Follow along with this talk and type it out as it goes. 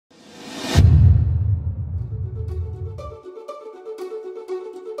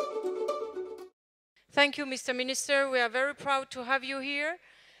Thank you, Mr. Minister. We are very proud to have you here.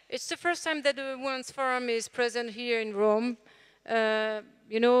 It's the first time that the Women's Forum is present here in Rome.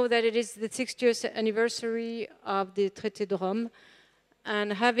 You know that it is the 60th anniversary of the Traité de Rome.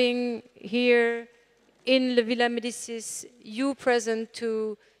 And having here in the Villa Médicis, you present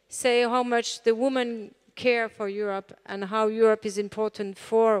to say how much the women care for Europe and how Europe is important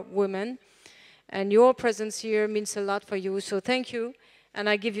for women. And your presence here means a lot for you. So thank you, and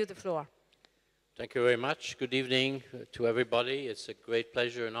I give you the floor. Thank you very much. Good evening to everybody. It's a great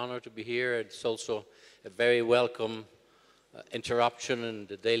pleasure and honor to be here. It's also a very welcome interruption in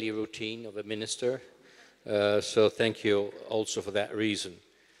the daily routine of a minister. So thank you also for that reason.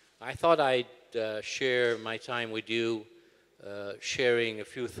 I thought I'd share my time with you, sharing a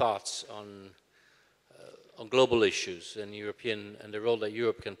few thoughts on global issues and the role that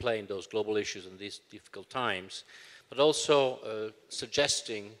Europe can play in those global issues in these difficult times, but also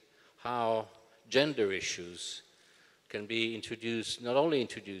suggesting how gender issues can be introduced, not only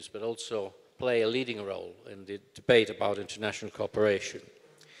introduced, but also play a leading role in the debate about international cooperation.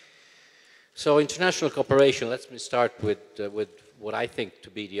 So international cooperation, let me start with what I think to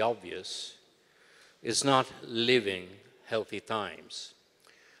be the obvious, is not living healthy times.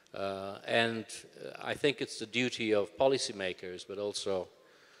 And I think it's the duty of policymakers, but also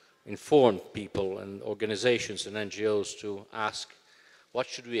informed people and organizations and NGOs to ask, what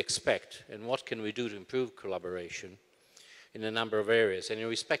should we expect and what can we do to improve collaboration in a number of areas, and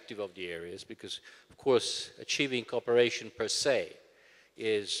irrespective of the areas, because of course achieving cooperation per se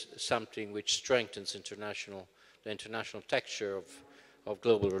is something which strengthens the international texture of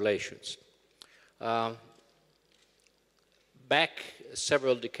global relations. Back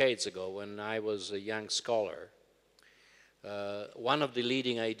several decades ago, when I was a young scholar, one of the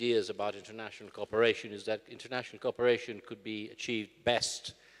leading ideas about international cooperation is that international cooperation could be achieved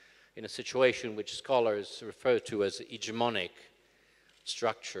best in a situation which scholars refer to as the hegemonic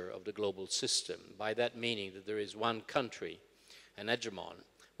structure of the global system. By that meaning that there is one country, an hegemon,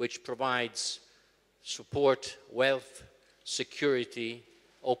 which provides support, wealth, security,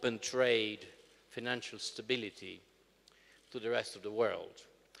 open trade, financial stability to the rest of the world.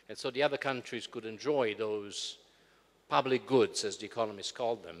 And so the other countries could enjoy those public goods, as the economists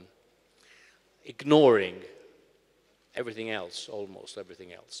call them, ignoring everything else, almost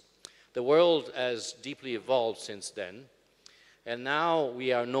everything else. The world has deeply evolved since then, and now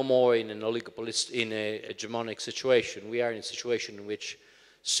we are no more in an hegemonic situation. We are in a situation in which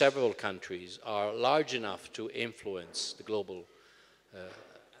several countries are large enough to influence the global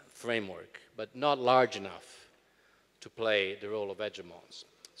framework, but not large enough to play the role of hegemons.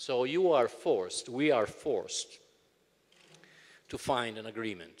 So we are forced to find an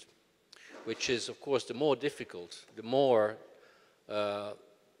agreement, which is, of course, the more difficult, the more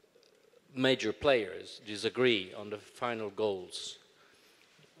major players disagree on the final goals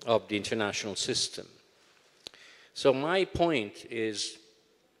of the international system. So my point is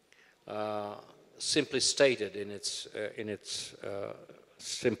simply stated in its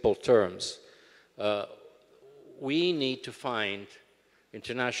simple terms. We need to find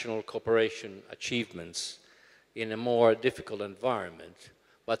international cooperation achievements in a more difficult environment,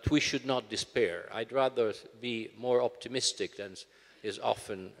 but we should not despair. I'd rather be more optimistic than is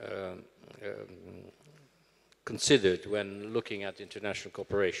often considered when looking at international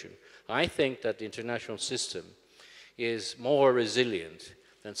cooperation. I think that the international system is more resilient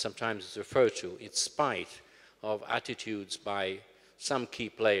than sometimes it's referred to, in spite of attitudes by some key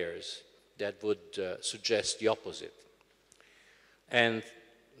players that would suggest the opposite. And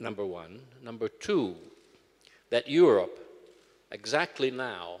number one. Number two, that Europe, exactly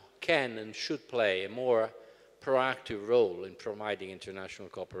now, can and should play a more proactive role in providing international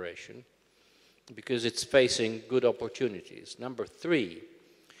cooperation because it's facing good opportunities. Number three,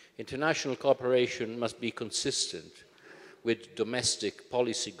 international cooperation must be consistent with domestic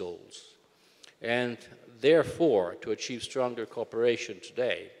policy goals. And therefore, to achieve stronger cooperation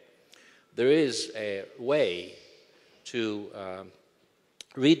today, there is a way to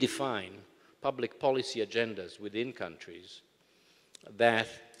redefine public policy agendas within countries that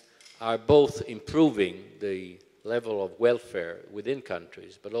are both improving the level of welfare within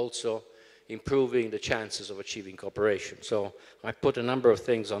countries, but also improving the chances of achieving cooperation. So I put a number of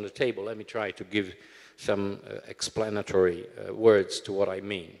things on the table. Let me try to give some explanatory words to what I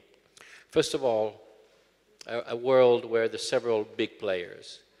mean. First of all, a world where there are several big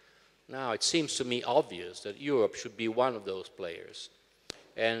players. Now, it seems to me obvious that Europe should be one of those players.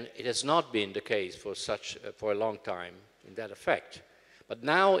 And it has not been the case for a long time in that effect. But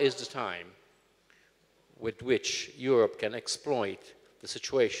now is the time with which Europe can exploit the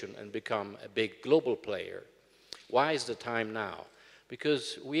situation and become a big global player. Why is the time now?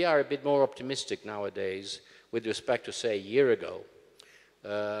 Because we are a bit more optimistic nowadays with respect to, say, a year ago,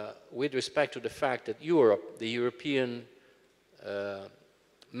 with respect to the fact that Europe, the European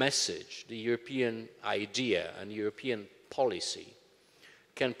message, the European idea and European policy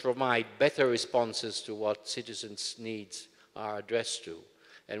can provide better responses to what citizens' needs are addressed to,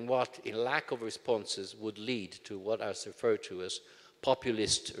 and what, in lack of responses, would lead to what is referred to as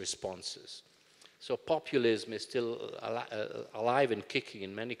populist responses. So populism is still alive and kicking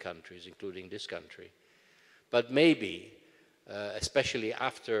in many countries, including this country. But maybe, especially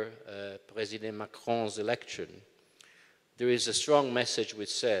after President Macron's election, there is a strong message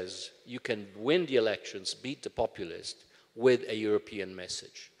which says you can win the elections, beat the populist, with a European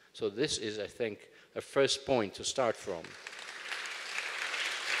message. So this is, I think, a first point to start from.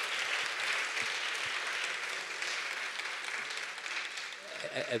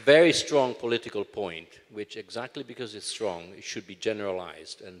 A very strong political point, which exactly because it's strong, it should be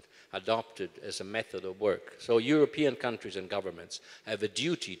generalized and adopted as a method of work. So European countries and governments have a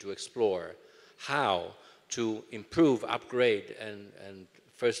duty to explore how to improve, upgrade, and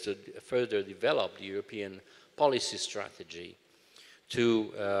further develop the European policy strategy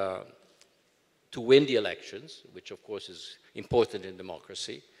to win the elections, which of course is important in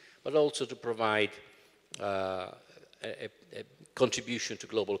democracy, but also to provide a contribution to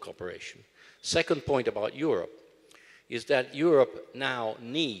global cooperation. Second point about Europe is that Europe now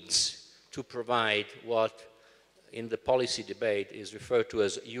needs to provide what in the policy debate is referred to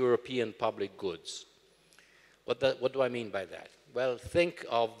as European public goods. What do I mean by that? Well, think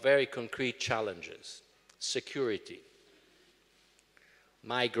of very concrete challenges: security,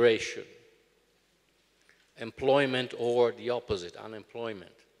 migration, employment, or the opposite,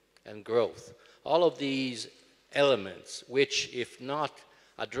 unemployment, and growth. All of these elements, which, if not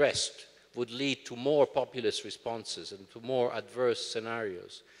addressed, would lead to more populist responses and to more adverse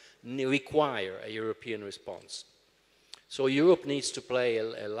scenarios, require a European response. So Europe needs to play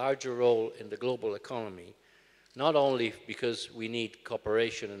a larger role in the global economy, not only because we need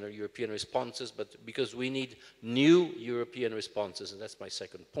cooperation and European responses, but because we need new European responses, and that's my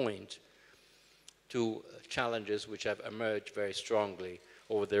second point, to challenges which have emerged very strongly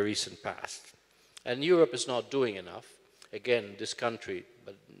over the recent past. And Europe is not doing enough. Again, this country,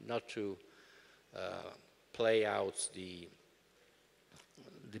 but not to play out the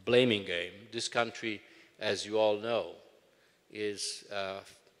blaming game, this country, as you all know, is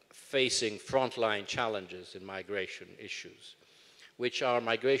facing frontline challenges in migration issues, which are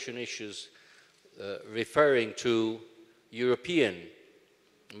migration issues referring to European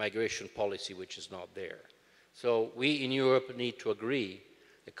migration policy, which is not there. So we in Europe need to agree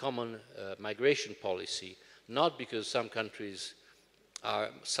a common migration policy, not because some countries are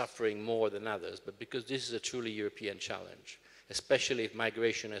suffering more than others, but because this is a truly European challenge, especially if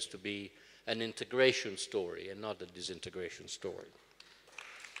migration has to be an integration story and not a disintegration story.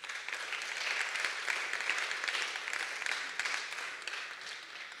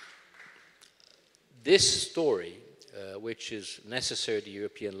 This story, which is necessary at the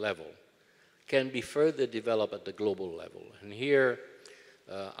European level, can be further developed at the global level. And here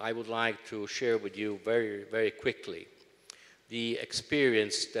I would like to share with you very, very quickly the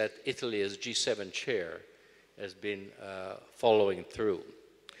experience that Italy as G7 chair has been following through.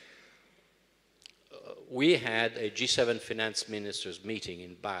 We had a G7 finance ministers meeting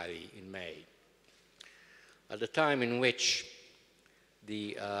in Bali in May, at the time in which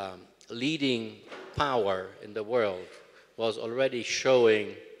the leading power in the world was already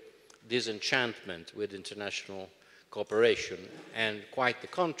showing disenchantment with international cooperation, and quite the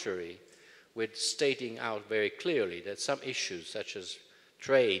contrary, with stating out very clearly that some issues such as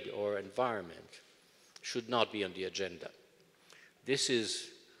trade or environment should not be on the agenda. This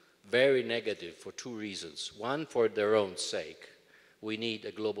is very negative for two reasons. One, for their own sake. We need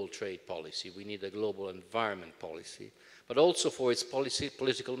a global trade policy. We need a global environment policy, but also for its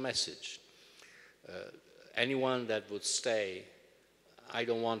political message. Anyone that would say, I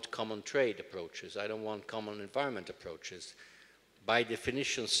don't want common trade approaches, I don't want common environment approaches, by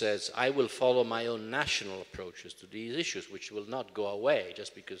definition says, I will follow my own national approaches to these issues, which will not go away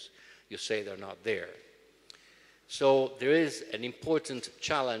just because you say they're not there. So there is an important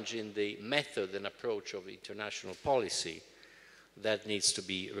challenge in the method and approach of international policy that needs to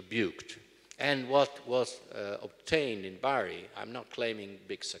be rebuked. And what was obtained in Bari, I'm not claiming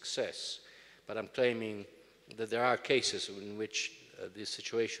big success, but I'm claiming that there are cases in which this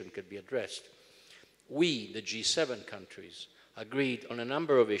situation could be addressed. We, the G7 countries, agreed on a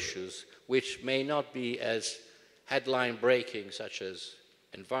number of issues which may not be as headline breaking such as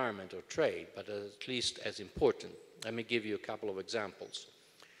environment or trade, but at least as important. Let me give you a couple of examples.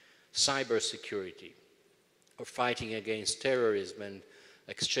 Cybersecurity, or fighting against terrorism and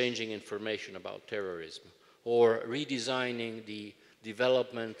exchanging information about terrorism, or redesigning the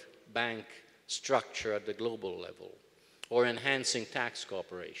development bank structure at the global level, or enhancing tax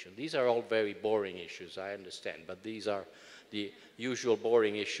cooperation. These are all very boring issues, I understand, but these are the usual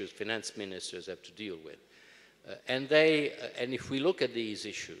boring issues finance ministers have to deal with. And if we look at these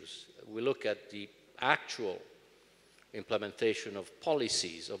issues, we look at the actual implementation of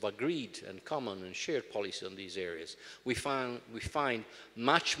policies, of agreed and common and shared policy on these areas, we find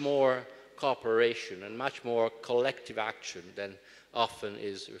much more cooperation and much more collective action than often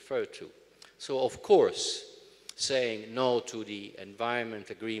is referred to. So of course, saying no to the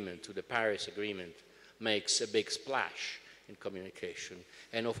environment agreement, to the Paris Agreement, makes a big splash in communication.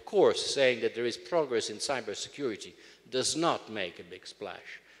 And of course, saying that there is progress in cybersecurity does not make a big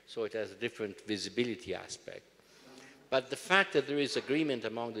splash. So it has a different visibility aspect. But the fact that there is agreement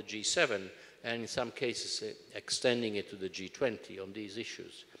among the G7, and in some cases extending it to the G20 on these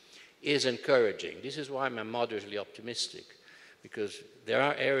issues, is encouraging. This is why I'm moderately optimistic, because there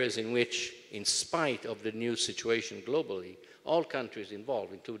are areas in which, in spite of the new situation globally, all countries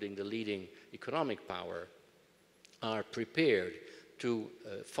involved, including the leading economic power, are prepared to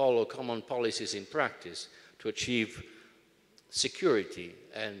follow common policies in practice to achieve security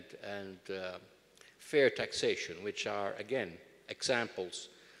and fair taxation, which are, again, examples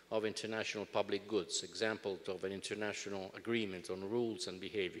of international public goods, examples of an international agreement on rules and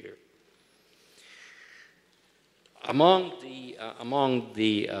behavior. Among the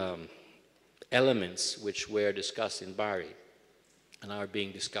elements which were discussed in Bari and are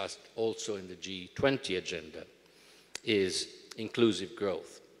being discussed also in the G20 agenda is inclusive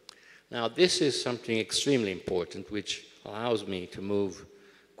growth. Now, this is something extremely important which allows me to move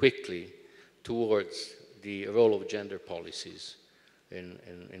quickly towards the role of gender policies in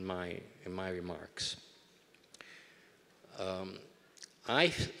my remarks.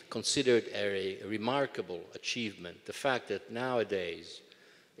 I considered a remarkable achievement the fact that nowadays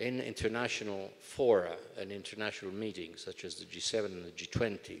in international fora and international meetings such as the G7 and the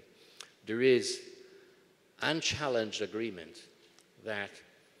G20, there is unchallenged agreement that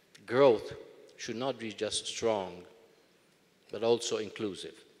growth should not be just strong but also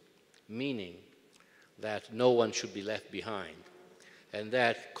inclusive, meaning that no one should be left behind, and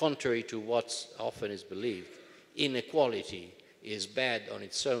that, contrary to what often is believed, inequality is bad on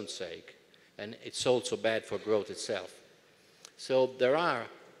its own sake, and it's also bad for growth itself. So there are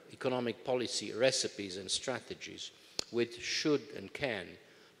economic policy recipes and strategies which should and can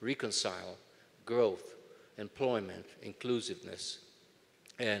reconcile growth, employment, inclusiveness,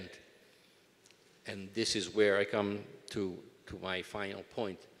 and this is where I come to my final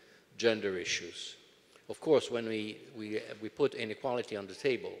point, gender issues. Of course, when we put inequality on the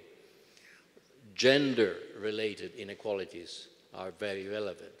table, gender-related inequalities are very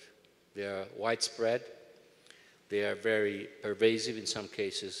relevant. They are widespread, they are very pervasive in some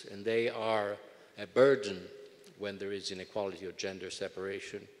cases, and they are a burden when there is inequality or gender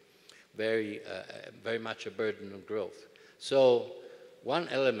separation, very much a burden on growth. So one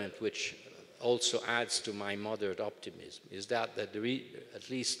element which also adds to my moderate optimism is that there is at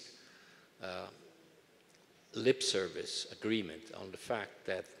least lip service agreement on the fact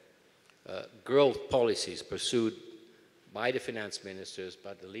that growth policies pursued by the finance ministers,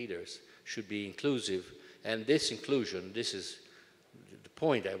 by the leaders, should be inclusive. And this inclusion, this is the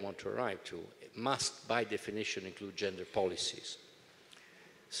point I want to arrive to, it must by definition include gender policies.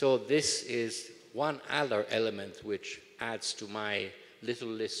 So this is one other element which adds to my little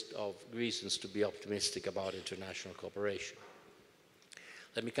list of reasons to be optimistic about international cooperation.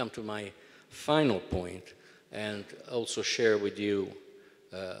 Let me come to my final point and also share with you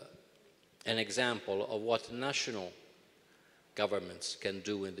an example of what national governments can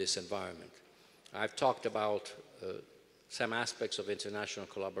do in this environment. I've talked about some aspects of international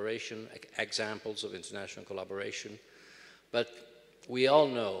collaboration, examples of international collaboration, but we all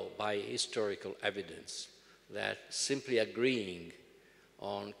know by historical evidence that simply agreeing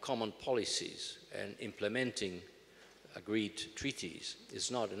on common policies and implementing agreed treaties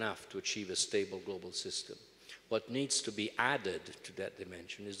is not enough to achieve a stable global system. What needs to be added to that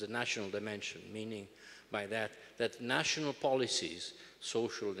dimension is the national dimension, meaning by that national policies,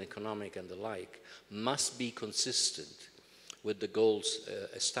 social and economic and the like, must be consistent with the goals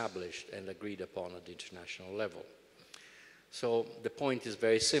established and agreed upon at the international level. So the point is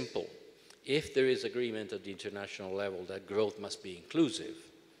very simple. If there is agreement at the international level that growth must be inclusive,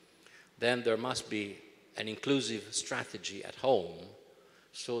 then there must be an inclusive strategy at home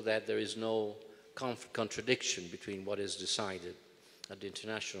so that there is no contradiction between what is decided at the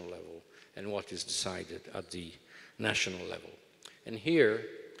international level and what is decided at the national level. And here,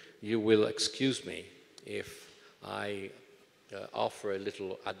 you will excuse me if I offer a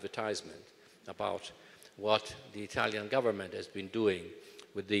little advertisement about what the Italian government has been doing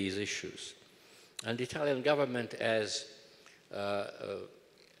with these issues. And the Italian government has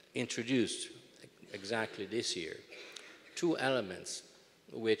introduced exactly this year 2 elements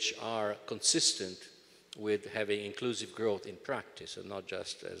which are consistent with having inclusive growth in practice and not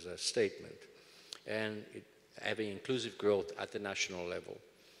just as a statement, and having inclusive growth at the national level.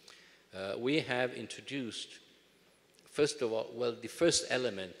 We have introduced, first of all, well, the first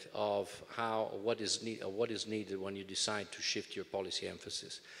element of what is needed when you decide to shift your policy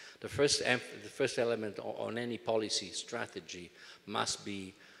emphasis. The first element on any policy strategy must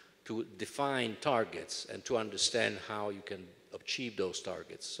be to define targets and to understand how you can achieve those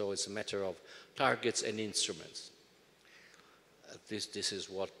targets. So it's a matter of targets and instruments. This is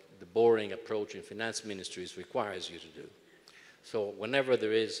what the boring approach in finance ministries requires you to do. So whenever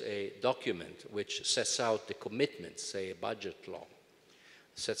there is a document which sets out the commitments, say a budget law,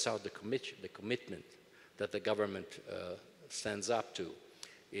 sets out the commitment that the government stands up to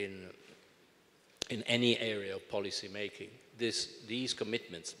in any area of policy making, these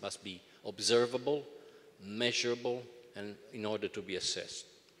commitments must be observable, measurable, and in order to be assessed.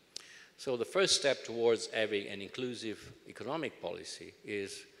 So the first step towards having an inclusive economic policy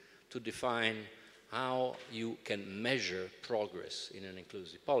is to define how you can measure progress in an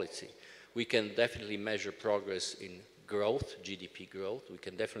inclusive policy. We can definitely measure progress in growth, GDP growth. We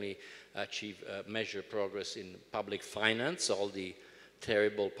can definitely measure progress in public finance, all the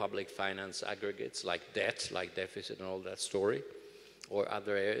terrible public finance aggregates like debt, like deficit and all that story, or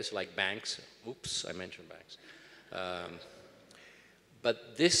other areas like banks. Oops, I mentioned banks.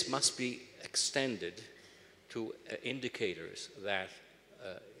 But this must be extended to indicators that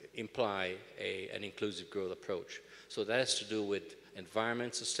imply an inclusive growth approach. So that has to do with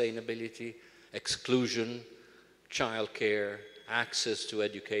environment sustainability, exclusion, childcare, access to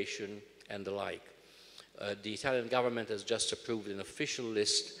education, and the like. The Italian government has just approved an official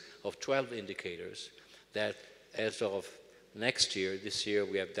list of 12 indicators that as of next year, this year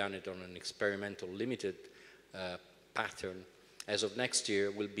we have done it on an experimental limited pattern, as of next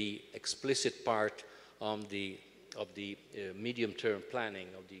year will be explicit part of the medium-term planning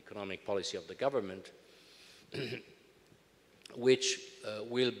of the economic policy of the government, which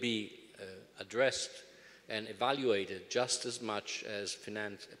will be addressed and evaluated just as much as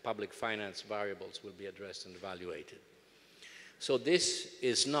public finance variables will be addressed and evaluated. So this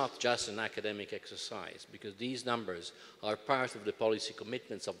is not just an academic exercise, because these numbers are part of the policy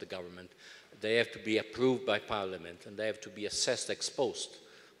commitments of the government. They have to be approved by Parliament, and they have to be assessed ex post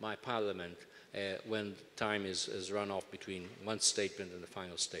by Parliament when time is run off between one statement and the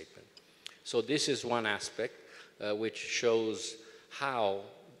final statement. So this is one aspect which shows how,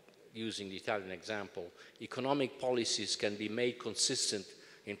 using the Italian example, economic policies can be made consistent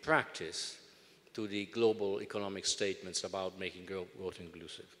in practice to the global economic statements about making growth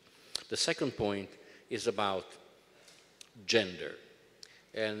inclusive. The second point is about gender.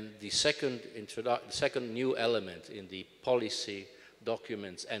 And the second new element in the policy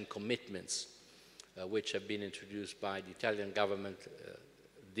documents and commitments which have been introduced by the Italian government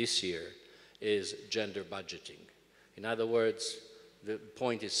this year is gender budgeting. In other words, the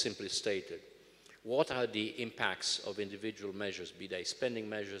point is simply stated. What are the impacts of individual measures, be they spending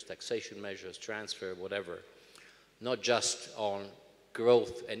measures, taxation measures, transfer, whatever, not just on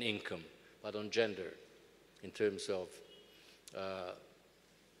growth and income, but on gender in terms of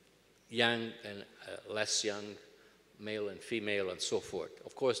young and less young, male and female, and so forth.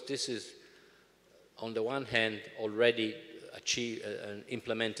 Of course, this is, on the one hand, already achieved and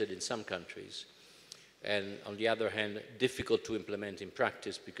implemented in some countries, and on the other hand, difficult to implement in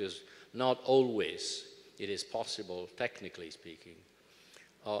practice because not always it is possible, technically speaking,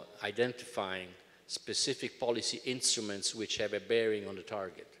 identifying specific policy instruments which have a bearing on the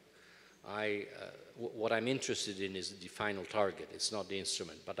target. What I'm interested in is the final target. It's not the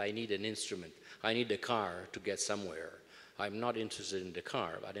instrument, but I need an instrument. I need a car to get somewhere. I'm not interested in the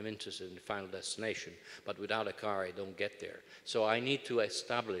car, but I'm interested in the final destination. But without a car, I don't get there. So I need to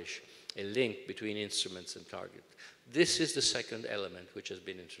establish a link between instruments and target. This is the second element which has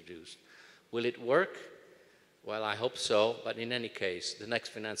been introduced. Will it work? Well, I hope so, but in any case, the next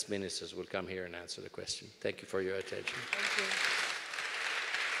finance ministers will come here and answer the question. Thank you for your attention. Thank you.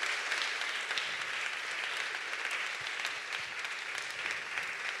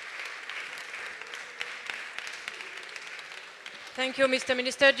 Thank you, Mr.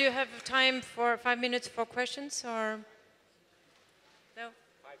 Minister. Do you have time for 5 minutes for questions or? No?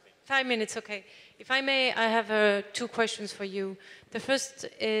 5 minutes, okay. If I may, I have two questions for you. The first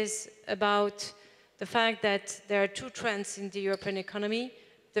is about the fact that there are two trends in the European economy.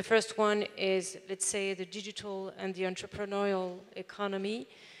 The first one is, let's say, the digital and the entrepreneurial economy.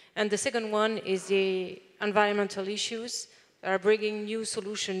 And the second one is the environmental issues that are bringing new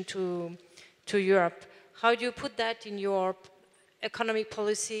solutions to Europe. How do you put that in your economic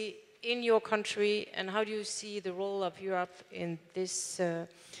policy in your country, and how do you see the role of Europe in this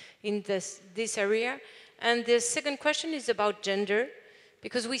area? And the second question is about gender,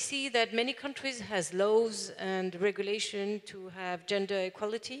 because we see that many countries has laws and regulation to have gender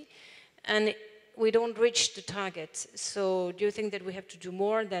equality, and we don't reach the target. So do you think that we have to do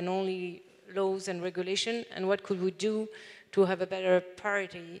more than only laws and regulation, and what could we do to have a better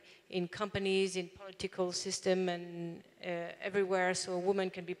parity in companies, in political system, and everywhere, so a woman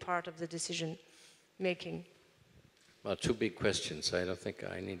can be part of the decision making? Well, two big questions. I don't think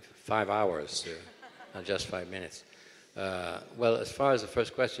I need 5 hours, not just 5 minutes. Well, as far as the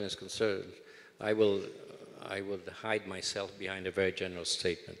first question is concerned, I will hide myself behind a very general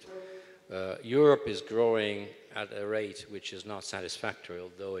statement. Europe is growing at a rate which is not satisfactory,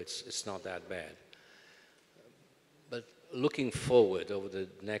 although it's not that bad. But looking forward over the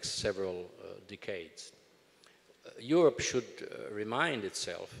next several decades, Europe should remind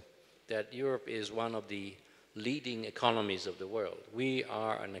itself that Europe is one of the leading economies of the world. We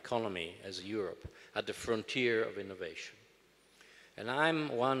are an economy as Europe at the frontier of innovation. And I'm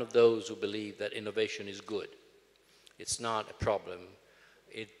one of those who believe that innovation is good. It's not a problem.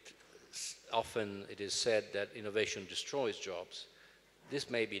 Often it is said that innovation destroys jobs. This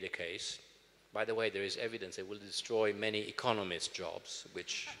may be the case. By the way, there is evidence it will destroy many economists' jobs,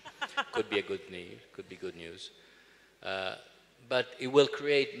 which could be good news. But it will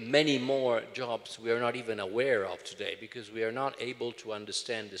create many more jobs we are not even aware of today, because we are not able to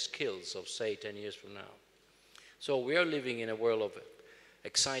understand the skills of, say, 10 years from now. So we are living in a world of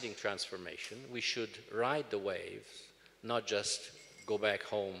exciting transformation. We should ride the waves, not just go back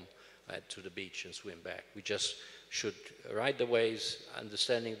home to the beach and swim back. We just should ride the waves,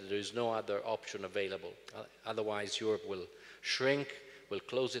 understanding that there is no other option available. Otherwise, Europe will shrink, will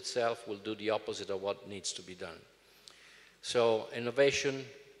close itself, will do the opposite of what needs to be done. So innovation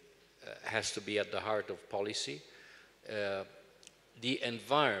has to be at the heart of policy. The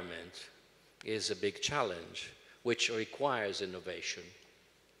environment is a big challenge, which requires innovation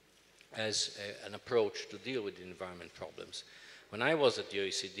as an approach to deal with the environment problems. When I was at the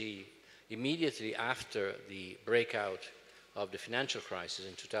OECD, immediately after the breakout of the financial crisis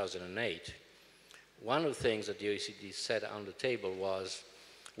in 2008, one of the things that the OECD set on the table was,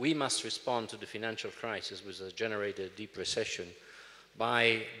 we must respond to the financial crisis, which has generated a deep recession,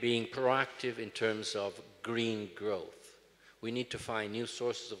 by being proactive in terms of green growth. We need to find new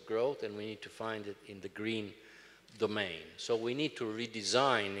sources of growth, and we need to find it in the green domain. So we need to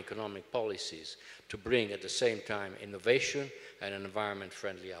redesign economic policies to bring at the same time innovation and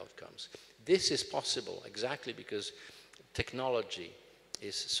environment-friendly outcomes. This is possible exactly because technology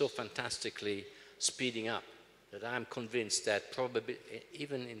is so fantastically speeding up that I'm convinced that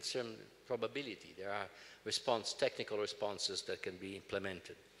even in some probability there are technical responses that can be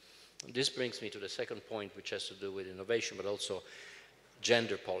implemented. And this brings me to the second point, which has to do with innovation, but also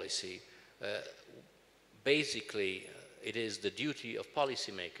gender policy. Basically, it is the duty of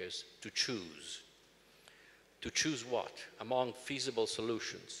policymakers to choose. To choose what? Among feasible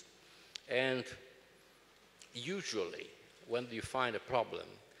solutions. And usually, when you find a problem,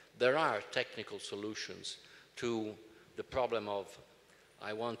 there are technical solutions to the problem of,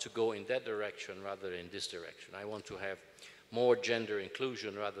 I want to go in that direction rather than in this direction. I want to have more gender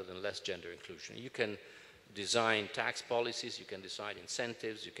inclusion rather than less gender inclusion. You can design tax policies, you can design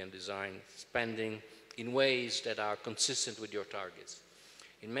incentives, you can design spending in ways that are consistent with your targets.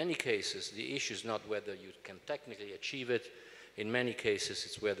 In many cases, the issue is not whether you can technically achieve it. In many cases,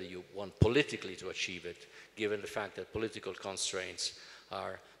 it's whether you want politically to achieve it, given the fact that political constraints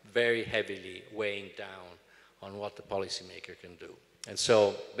are very heavily weighing down on what the policymaker can do. And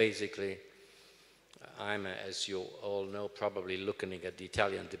so, basically, I'm, as you all know, probably looking at the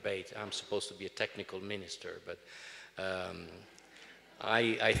Italian debate. I'm supposed to be a technical minister, but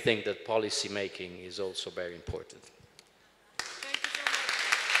I think that policy making is also very important.